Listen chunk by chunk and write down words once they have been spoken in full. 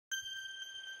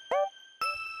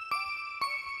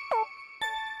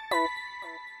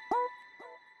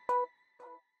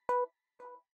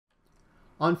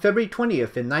On February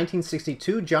 20th in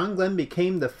 1962, John Glenn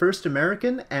became the first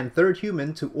American and third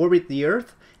human to orbit the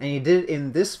Earth, and he did it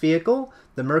in this vehicle,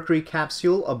 the Mercury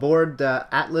capsule aboard the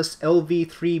Atlas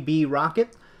LV-3B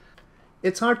rocket.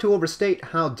 It's hard to overstate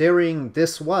how daring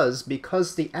this was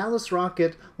because the Atlas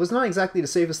rocket was not exactly the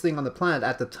safest thing on the planet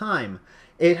at the time.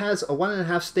 It has a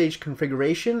 1.5 stage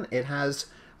configuration. It has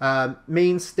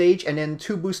main stage and then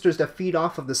 2 boosters that feed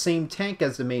off of the same tank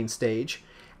as the main stage.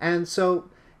 And so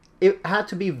it had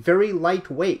to be very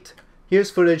lightweight. Here's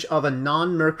footage of a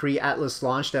non-Mercury-Atlas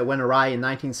launch that went awry in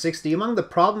 1960. Among the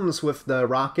problems with the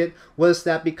rocket was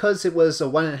that because it was a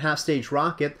 1.5 stage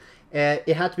rocket, it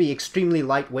had to be extremely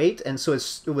lightweight, and so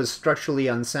it was structurally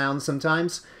unsound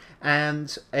sometimes.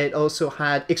 And it also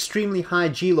had extremely high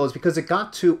G-loads because it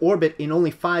got to orbit in only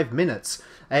 5 minutes.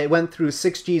 It went through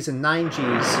 6 Gs and 9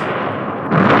 Gs.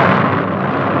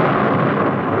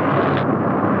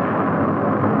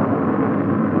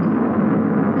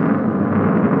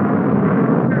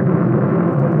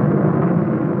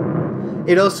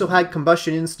 It also had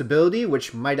combustion instability,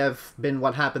 which might have been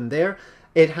what happened there.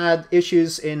 It had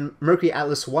issues in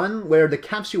Mercury-Atlas 1 where the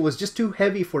capsule was just too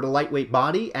heavy for the lightweight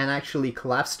body and actually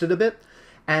collapsed it a bit.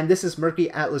 And this is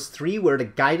Mercury-Atlas 3 where the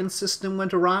guidance system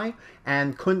went awry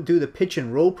and couldn't do the pitch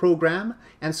and roll program.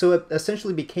 And so it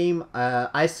essentially became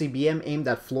ICBM aimed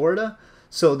at Florida.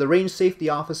 So the range safety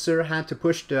officer had to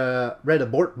push the red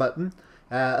abort button.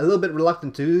 A little bit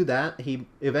reluctant to do that. He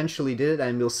eventually did it,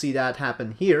 and we'll see that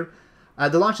happen here.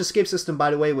 The launch escape system,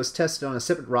 by the way, was tested on a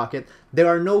separate rocket. There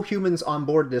are no humans on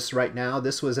board this right now.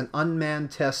 This was an unmanned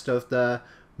test of the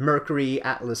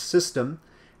Mercury-Atlas system.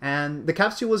 And the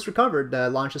capsule was recovered.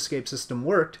 The launch escape system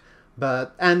worked.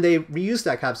 And they reused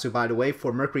that capsule, by the way,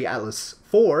 for Mercury-Atlas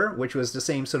 4, which was the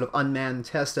same sort of unmanned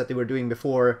test that they were doing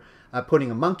before putting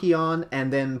a monkey on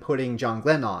and then putting John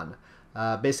Glenn on.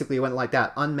 Basically, it went like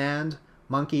that. Unmanned,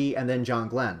 monkey, and then John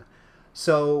Glenn.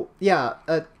 So, yeah,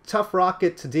 a tough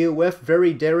rocket to deal with,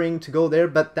 very daring to go there,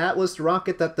 but that was the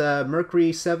rocket that the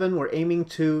Mercury 7 were aiming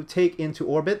to take into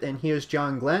orbit, and here's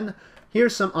John Glenn.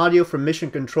 Here's some audio from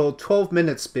Mission Control 12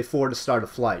 minutes before the start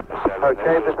of flight.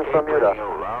 Okay, this is Bermuda.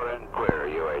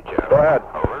 Go ahead.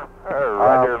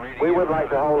 We would like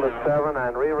to hold at 7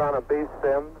 and rerun a B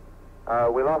sim.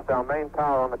 We lost our main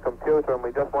power on the computer, and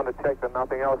we just want to check that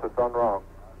nothing else has gone wrong.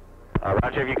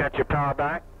 Roger, have you got your power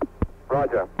back?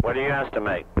 Roger. What do you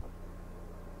estimate?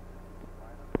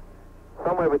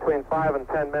 Somewhere between 5 and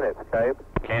 10 minutes, Cape.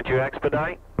 Can't you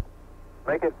expedite?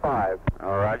 Make it 5.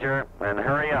 Roger, and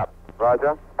hurry up.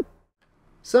 Roger.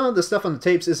 Some of the stuff on the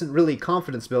tapes isn't really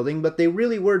confidence building, but they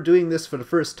really were doing this for the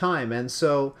first time, and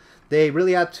so they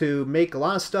really had to make a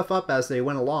lot of stuff up as they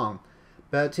went along.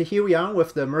 But here we are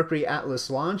with the Mercury-Atlas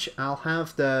launch. I'll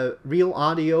have the real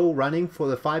audio running for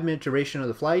the 5-minute duration of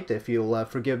the flight, if you'll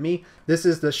forgive me. This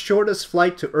is the shortest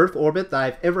flight to Earth orbit that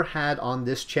I've ever had on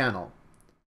this channel.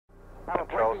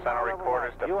 Control center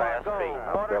reporters to fast feet.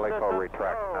 Bellico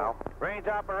retract now. Range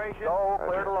operation. Go,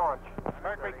 clear to launch.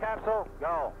 Mercury capsule,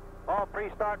 go. All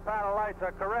pre-start panel lights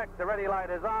are correct. The ready light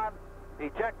is on.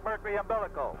 Eject Mercury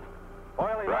umbilical.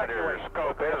 Oil evacuation.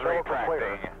 Scope is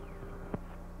retracting.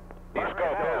 The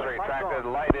scope is retracted.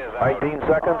 Light is out. 18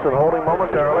 seconds and holding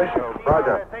momentarily.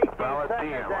 Roger. Valid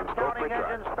DM. Scope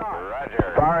retract.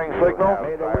 Roger. Firing signal.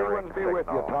 May the wind be with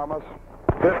you, Thomas.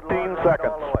 15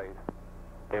 seconds.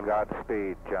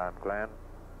 Godspeed, John Glenn.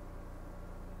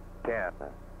 10,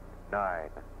 9,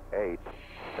 8,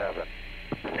 7.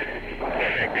 6,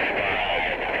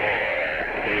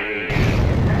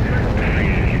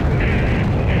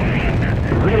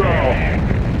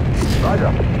 5,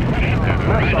 4,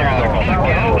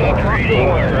 3, 0.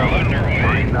 Roger.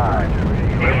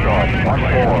 Liftoff,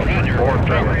 14,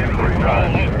 47,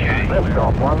 39.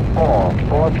 Liftoff, 14,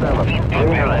 47,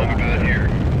 39.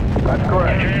 That's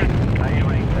correct.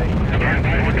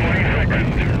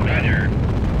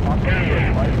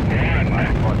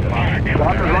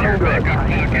 Stop is running good.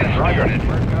 Roger.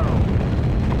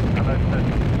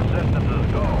 Systems is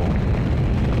go.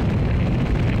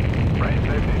 Range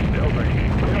safety still green.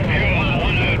 Fuel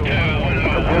 102,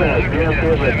 101,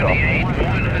 78,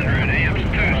 100 amps,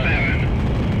 27.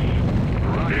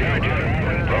 Roger.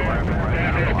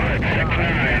 69.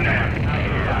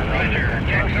 Roger.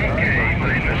 Check's okay.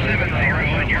 Minus 70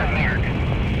 on your mark.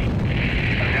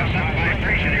 Have some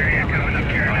vibration area coming up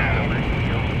here now.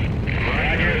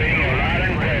 Roger, loud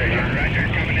and clear. Roger,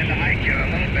 coming into IQ a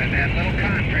little bit. That little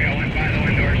contrail went by the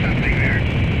window or something there.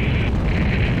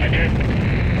 Roger.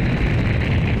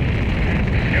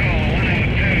 Fuel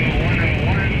 102,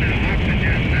 101,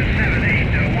 oxygen 78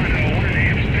 to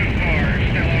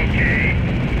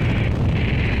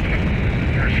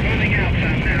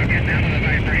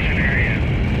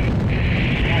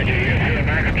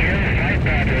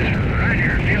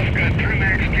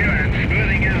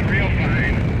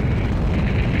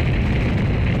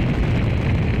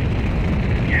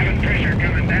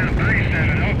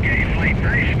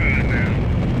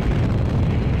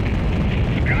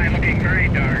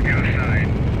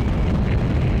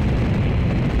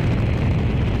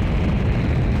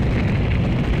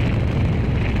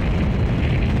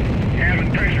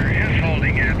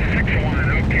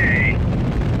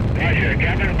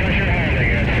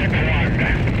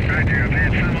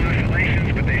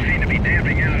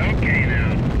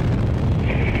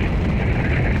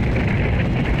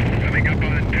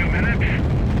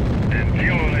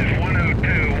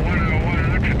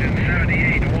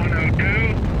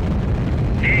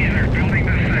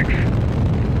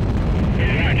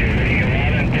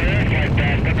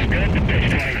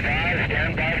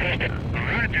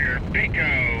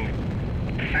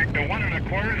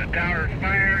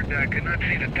could not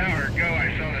see the tower go.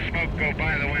 I saw the smoke go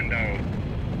by the window.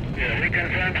 Yeah, we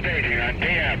confirm staging on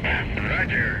PM.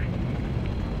 Roger.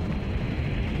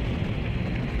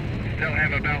 Still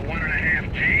have about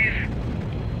 1.5 Gs.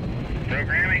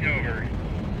 Programming over.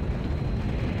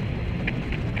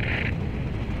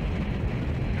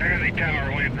 There the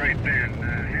tower went right then.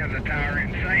 Have the tower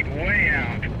in sight way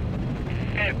out.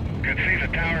 Could see the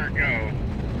tower go.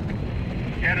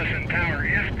 Edison Tower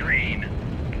is green.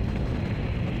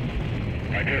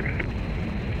 Roger.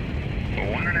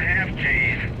 1.5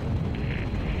 Gs.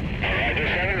 Roger,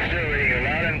 7-2, reading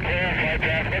loud and clear. Flight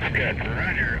path looks good.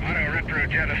 Roger. Auto retro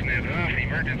jettison is off.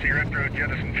 Emergency retro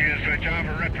jettison fuse switch off.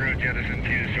 Or retro jettison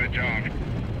fuse switch off.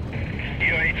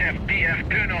 UHF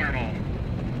DF2 normal.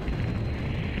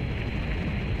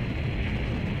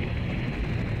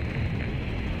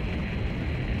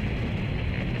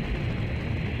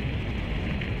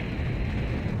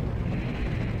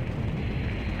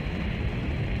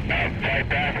 Flight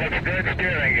path looks good,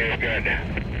 steering is good.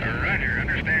 Roger,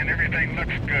 understand everything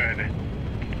looks good.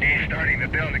 He's starting to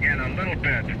build again a little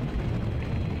bit.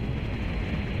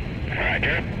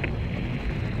 Roger.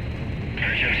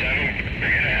 Friendship 7,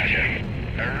 Bermuda Asha.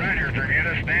 Roger,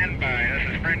 Bermuda, stand by. This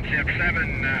is Friendship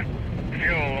 7,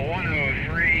 fuel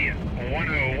 103,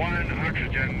 101,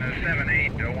 oxygen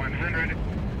 78 to 100.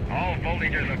 All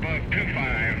voltages above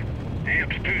 25,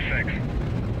 amps 26.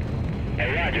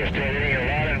 Roger, still reading a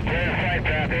loud and clear. Flight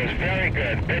path is very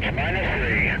good. Pitch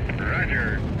 -3.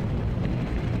 Roger.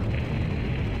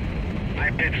 My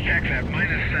pitch checks at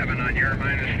 -7 on your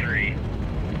 -3.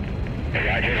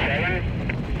 Roger, 7.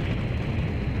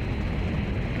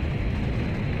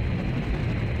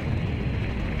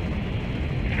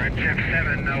 Friendship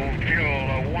 7, no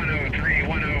fuel 103,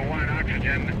 101,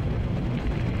 oxygen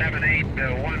 78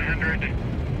 to 100.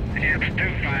 Amps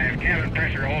 25, cabin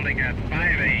pressure holding at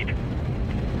 5.8.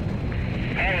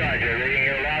 All Roger, reading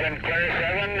you loud and clear,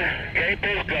 7. Cape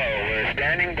is go. We're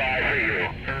standing by for you.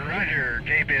 Roger,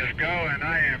 Cape is go and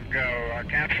I am go. Our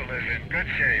capsule is in good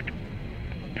shape.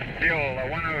 Fuel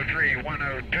 103,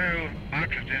 102,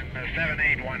 oxygen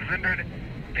 78, 100.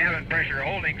 Cabin pressure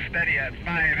holding steady at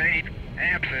 5.8.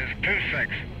 Amps is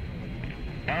 26.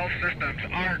 All systems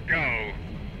are go.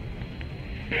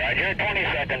 Roger, 20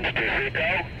 seconds to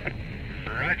Seco.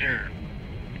 Roger.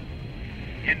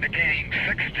 Indicating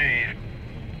 6 Gs.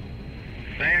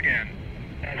 Say again.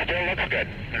 Still looks good.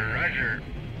 Roger.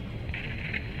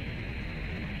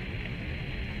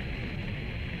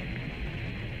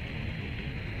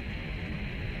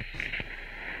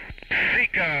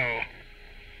 Seco.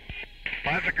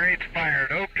 Positive grades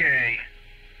fired. Okay.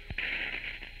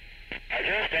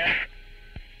 Roger, Steph.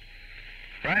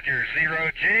 Roger,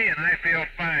 0G, and I feel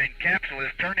fine. Capsule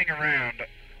is turning around.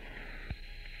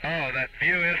 Oh, that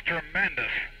view is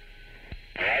tremendous.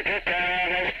 Roger,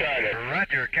 turnaround has started.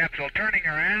 Roger, capsule turning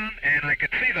around, and I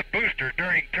could see the booster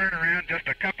during turnaround just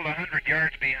a couple of 100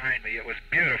 yards behind me. It was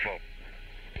beautiful.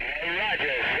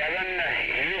 Roger, 7.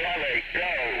 You have a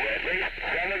go. At least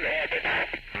 7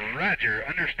 orbits. Roger,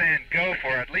 understand go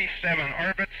for at least 7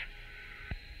 orbits.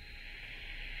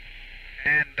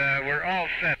 And we're all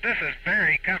set. This is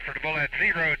very comfortable at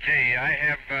 0G. I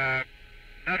have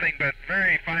nothing but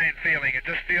very fine feeling. It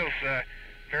just feels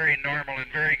very normal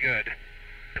and very good.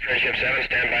 Friendship 7,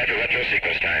 stand by for retro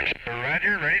sequence times.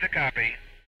 Roger, ready to copy.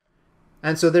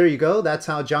 And so there you go. That's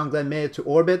how John Glenn made it to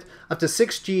orbit, up to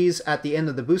 6 Gs at the end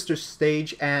of the booster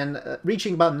stage and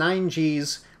reaching about 9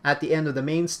 Gs at the end of the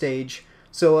main stage.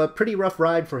 So a pretty rough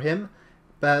ride for him.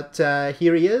 But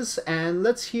here he is, and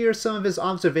let's hear some of his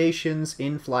observations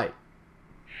in flight.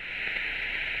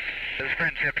 This is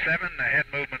Friendship 7. The head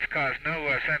movements cause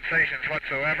no sensations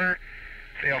whatsoever.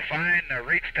 Feel fine.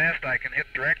 Reach test, I can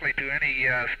hit directly to any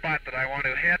spot that I want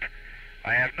to hit.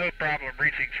 I have no problem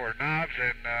reaching for knobs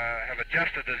and have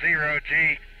adjusted to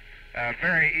 0G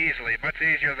very easily, much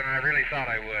easier than I really thought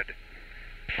I would.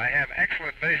 I have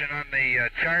excellent vision on the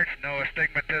charts, no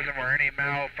astigmatism or any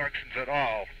malfunctions at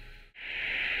all.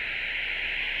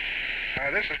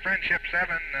 This is Friendship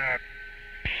 7,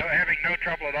 having no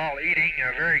trouble at all eating,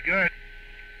 very good.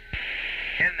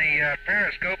 In the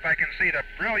periscope I can see the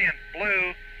brilliant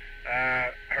blue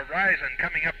horizon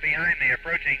coming up behind me,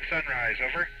 approaching sunrise,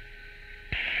 over.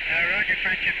 Roger,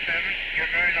 Friendship 7, you're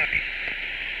very lucky.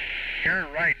 You're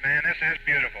right, man, this is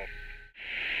beautiful.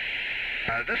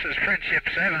 This is Friendship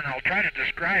 7, I'll try to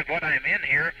describe what I'm in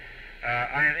here.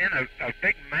 I'm in a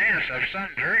big mass of some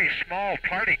very small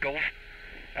particles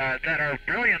that are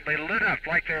brilliantly lit up,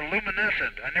 like they're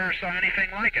luminescent. I never saw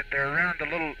anything like it. They're around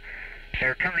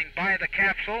they're coming by the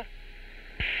capsule,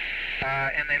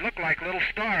 and they look like little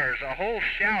stars, a whole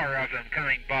shower of them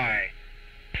coming by.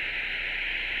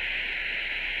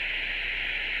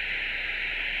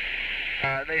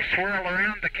 They swirl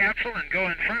around the capsule and go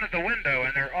in front of the window,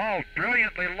 and they're all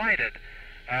brilliantly lighted.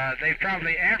 They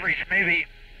probably average maybe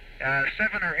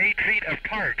 7 or 8 feet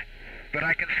apart, but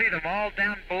I can see them all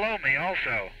down below me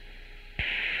also. Can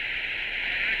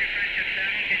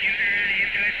you hear any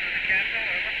intuition from the capsule?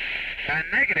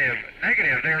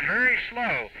 Negative. They're very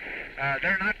slow.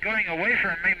 They're not going away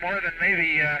from me more than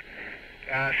maybe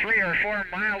 3 or 4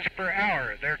 miles per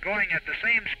hour. They're going at the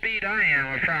same speed I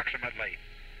am, approximately.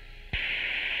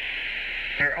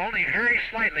 They're only very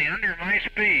slightly under my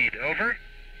speed. Over.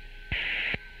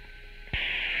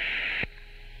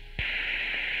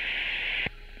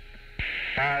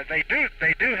 They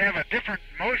do have a different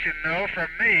motion, though, from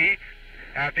me,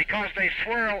 because they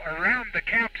swirl around the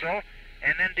capsule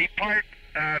and then depart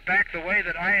back the way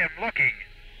that I am looking.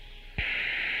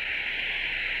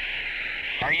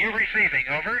 Are you receiving?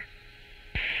 Over.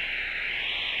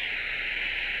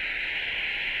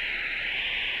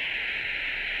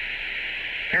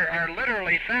 There are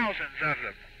literally thousands of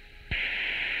them.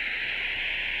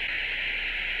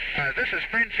 This is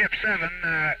Friendship 7.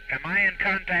 Am I in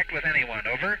contact with anyone?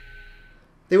 Over.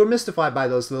 They were mystified by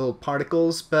those little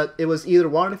particles, but it was either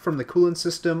water from the coolant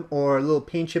system or little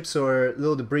paint chips or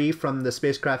little debris from the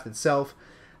spacecraft itself.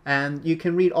 And you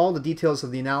can read all the details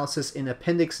of the analysis in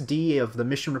Appendix D of the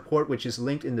mission report, which is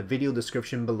linked in the video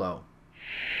description below.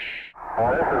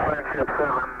 This is Friendship 7.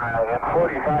 In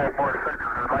 45 more seconds,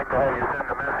 I'd like to have you send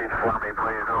a message for me,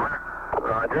 please. Over.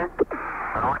 Roger.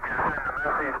 I want you to send a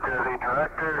message to the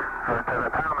director, or to the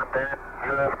commandant,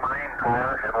 U.S. Marine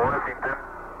Corps in Washington.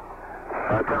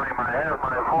 Tell him I have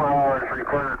my 4 hours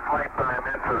recorded flight time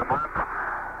in for the month,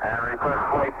 and request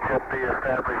flight should be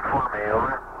established for me.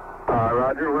 Over.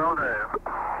 Roger, will do.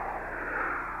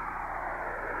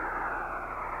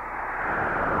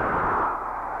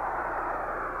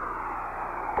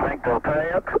 Think they'll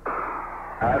pay it?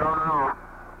 I don't know.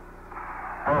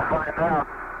 We'll find out.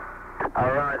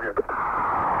 Roger.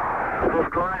 Is this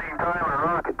gliding time or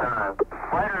rocket time?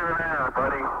 Later now,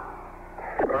 buddy.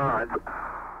 Roger.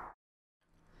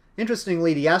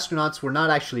 Interestingly, the astronauts were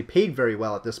not actually paid very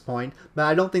well at this point, but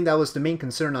I don't think that was the main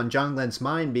concern on John Glenn's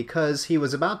mind, because he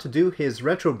was about to do his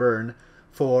retro burn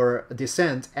for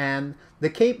descent, and the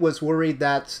Cape was worried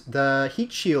that the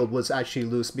heat shield was actually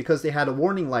loose because they had a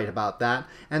warning light about that,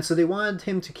 and so they wanted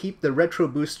him to keep the retro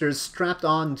boosters strapped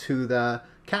on to the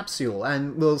capsule,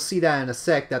 and we'll see that in a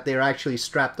sec, that they're actually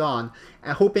strapped on,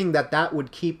 and hoping that that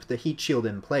would keep the heat shield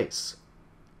in place.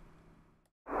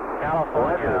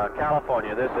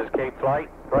 California, this is Cape Flight.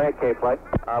 Go ahead, Cape Flight.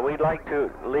 We'd like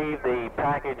to leave the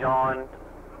package on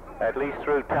at least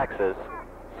through Texas.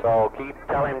 So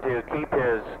tell him to keep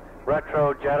his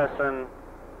retro jettison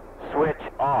switch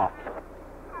off.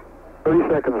 30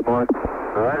 seconds, Mark.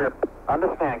 Roger.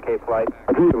 Understand, Cape Flight.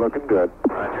 You're looking good.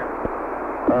 Roger.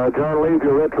 John, leave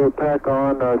your retro pack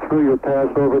on through your pass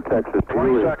over Texas.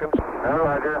 20 seconds.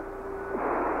 Roger.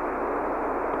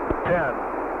 10,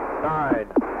 9,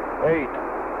 8,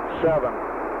 7,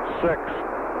 6,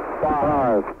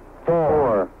 5,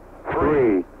 4,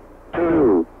 3,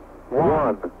 2,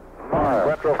 1. Fire.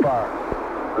 retro fire.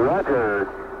 Roger.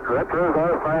 Retros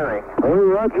are firing. Oh,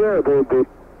 Roger, baby.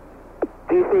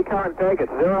 DC contact at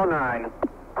 09.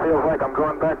 Feels like I'm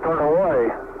going back toward Hawaii.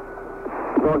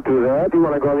 Don't do that. You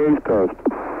want to go on the East Coast.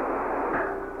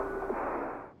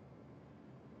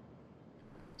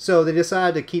 So they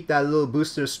decided to keep that little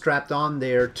booster strapped on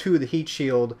there to the heat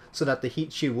shield so that the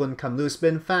heat shield wouldn't come loose. But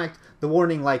in fact, the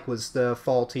warning light was the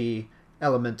faulty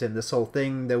element in this whole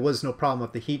thing. There was no problem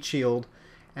with the heat shield,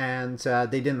 and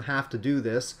they didn't have to do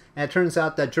this. And it turns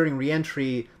out that during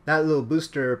re-entry, that little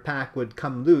booster pack would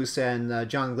come loose, and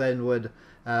John Glenn would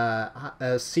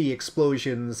see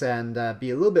explosions and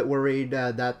be a little bit worried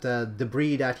that the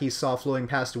debris that he saw flowing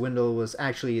past the window was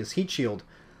actually his heat shield.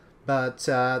 But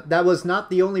that was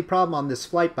not the only problem on this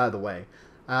flight, by the way.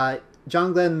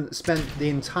 John Glenn spent the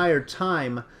entire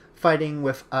time fighting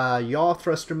with a yaw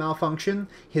thruster malfunction.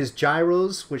 His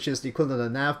gyros, which is the equivalent of a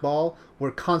nav ball,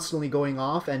 were constantly going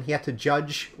off, and he had to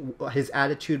judge his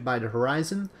attitude by the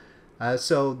horizon.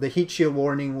 So the heat shield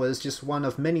warning was just one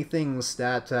of many things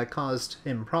that caused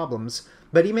him problems.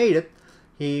 But he made it.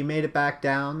 He made it back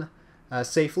down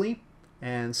safely.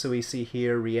 And so we see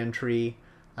here re-entry,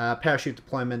 parachute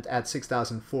deployment at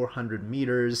 6,400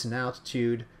 meters in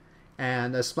altitude,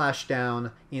 and a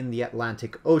splashdown in the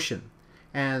Atlantic Ocean.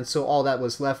 And so all that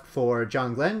was left for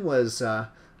John Glenn was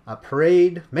a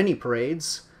parade, many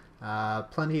parades,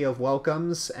 plenty of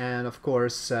welcomes, and of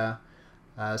course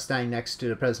standing next to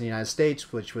the President of the United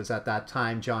States, which was at that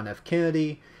time John F.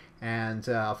 Kennedy, and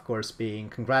of course being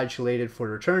congratulated for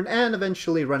the return and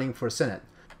eventually running for Senate.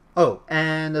 Oh,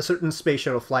 and a certain space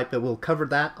shuttle flight, but we'll cover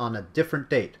that on a different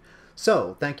date.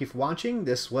 So, thank you for watching.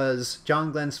 This was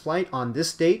John Glenn's flight on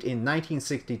this date in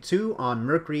 1962 on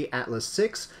Mercury-Atlas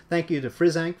 6. Thank you to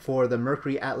frizzank for the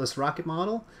Mercury-Atlas rocket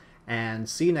model, and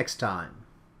see you next time.